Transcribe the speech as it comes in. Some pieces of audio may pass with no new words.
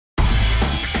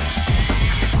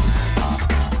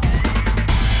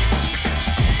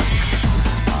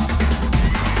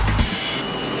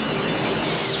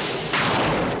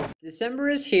December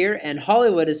is here and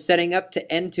Hollywood is setting up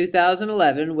to end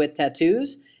 2011 with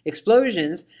tattoos,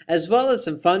 explosions, as well as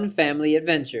some fun family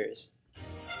adventures.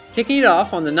 Kicking it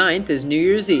off on the 9th is New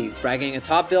Year's Eve, bragging a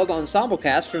top-billed ensemble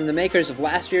cast from the makers of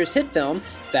last year's hit film,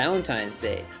 Valentine's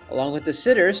Day, along with The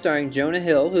Sitter starring Jonah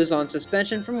Hill, who's on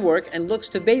suspension from work and looks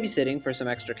to babysitting for some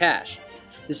extra cash.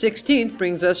 The 16th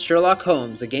brings us Sherlock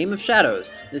Holmes, A Game of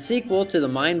Shadows, the sequel to the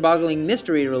mind-boggling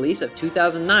mystery release of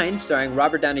 2009 starring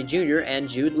Robert Downey Jr. and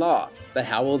Jude Law. But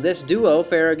how will this duo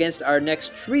fare against our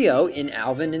next trio in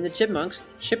Alvin and the Chipmunks,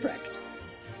 Shipwrecked?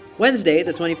 Wednesday,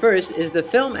 the 21st, is the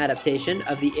film adaptation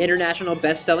of the international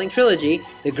best-selling trilogy,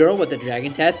 The Girl with the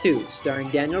Dragon Tattoo, starring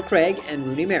Daniel Craig and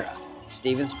Rooney Mara.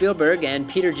 Steven Spielberg and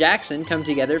Peter Jackson come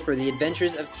together for the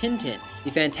adventures of Tintin, the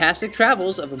fantastic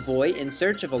travels of a boy in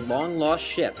search of a long-lost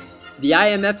ship. The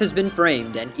IMF has been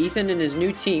framed, and Ethan and his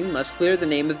new team must clear the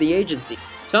name of the agency.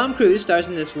 Tom Cruise stars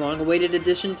in this long-awaited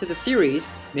addition to the series,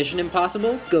 Mission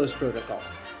Impossible: Ghost Protocol.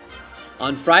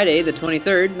 On Friday, the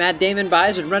 23rd, Matt Damon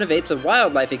buys and renovates a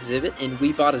wildlife exhibit in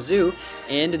We Bought a Zoo,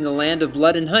 and in the land of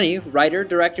blood and honey, writer,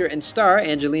 director, and star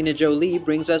Angelina Jolie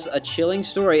brings us a chilling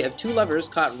story of two lovers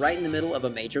caught right in the middle of a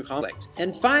major conflict.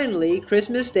 And finally,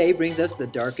 Christmas Day brings us The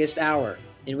Darkest Hour,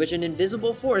 in which an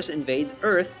invisible force invades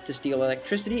Earth to steal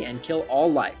electricity and kill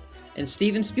all life. And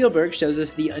Steven Spielberg shows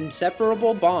us the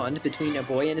inseparable bond between a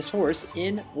boy and his horse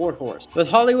in War Horse. With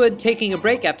Hollywood taking a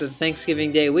break after the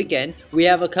Thanksgiving Day weekend, we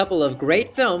have a couple of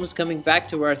great films coming back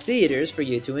to our theaters for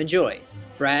you to enjoy.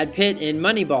 Brad Pitt in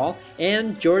Moneyball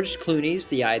and George Clooney's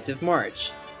The Ides of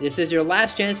March. This is your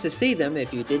last chance to see them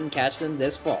if you didn't catch them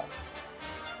this fall.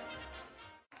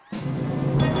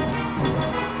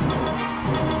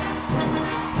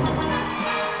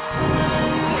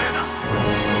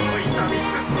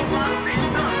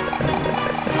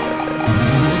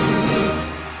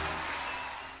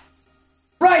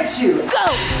 Right, you go!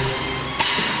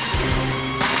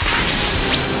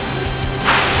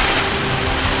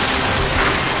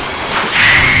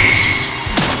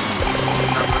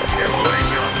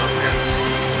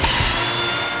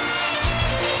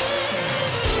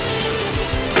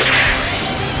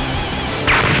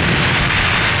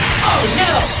 Oh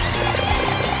no!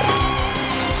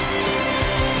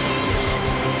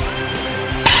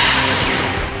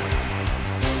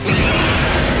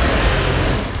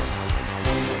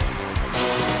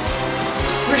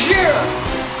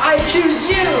 I choose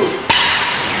you!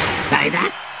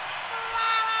 Baby?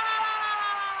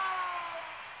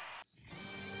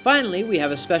 Finally, we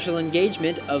have a special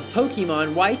engagement of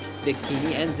Pokemon White,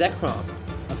 Victini, and Zekrom.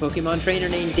 A Pokemon trainer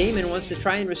named Damon wants to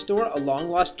try and restore a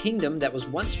long-lost kingdom that was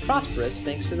once prosperous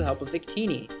thanks to the help of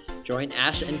Victini. Join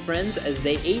Ash and friends as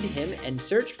they aid him and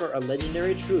search for a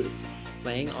legendary truth.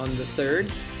 Playing on the 3rd,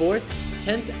 4th,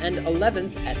 10th, and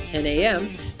 11th at 10 a.m.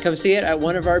 Come see it at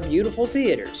one of our beautiful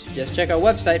theaters. Just check our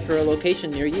website for a location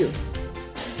near you.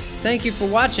 Thank you for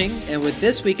watching, and with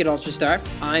This Week at UltraStar,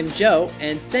 I'm Joe,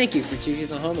 and thank you for choosing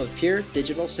the home of pure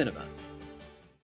digital cinema.